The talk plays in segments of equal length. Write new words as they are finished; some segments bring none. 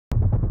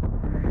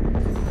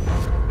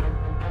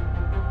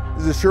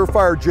This is a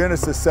SureFire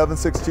Genesis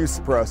 762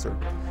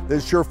 suppressor.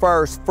 This is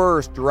SureFire's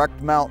first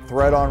direct mount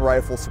thread-on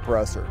rifle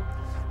suppressor.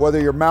 Whether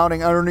you're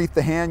mounting underneath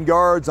the hand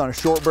guards on a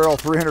short barrel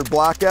 300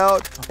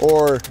 blackout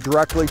or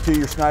directly to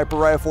your sniper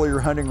rifle or your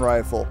hunting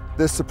rifle,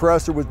 this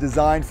suppressor was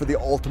designed for the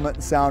ultimate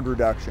in sound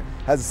reduction.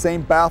 Has the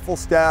same baffle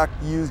stack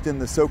used in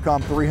the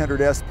SOCOM 300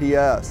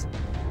 SPS.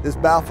 This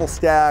baffle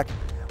stack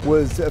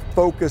was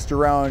focused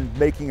around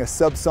making a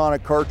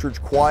subsonic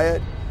cartridge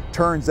quiet.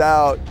 Turns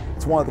out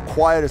it's one of the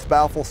quietest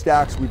baffle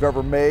stacks we've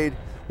ever made,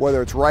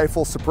 whether it's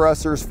rifle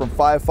suppressors from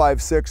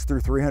 5.56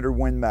 through 300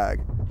 Win Mag.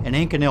 An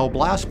Inconel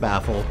blast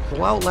baffle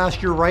will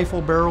outlast your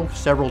rifle barrel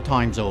several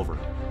times over.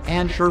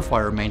 And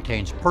SureFire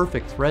maintains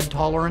perfect thread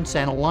tolerance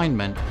and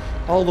alignment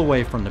all the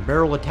way from the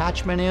barrel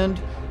attachment end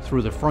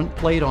through the front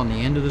plate on the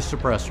end of the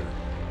suppressor.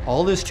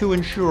 All this to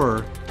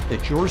ensure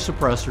that your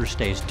suppressor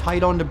stays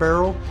tight on the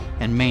barrel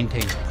and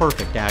maintains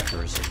perfect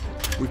accuracy.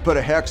 We put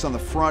a hex on the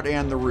front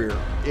and the rear.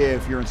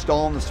 If you're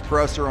installing the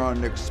suppressor on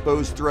an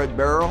exposed thread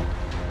barrel,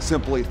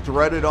 simply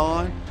thread it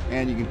on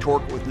and you can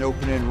torque it with an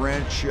open-end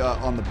wrench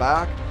on the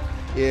back.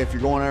 If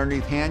you're going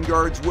underneath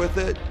handguards with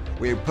it,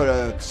 we put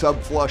a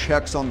sub-flush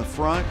hex on the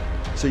front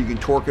so you can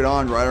torque it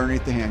on right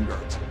underneath the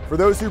handguards. For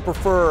those who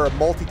prefer a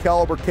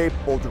multi-caliber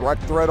capable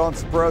direct thread-on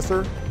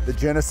suppressor, the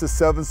Genesis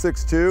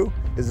 762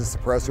 is a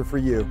suppressor for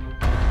you.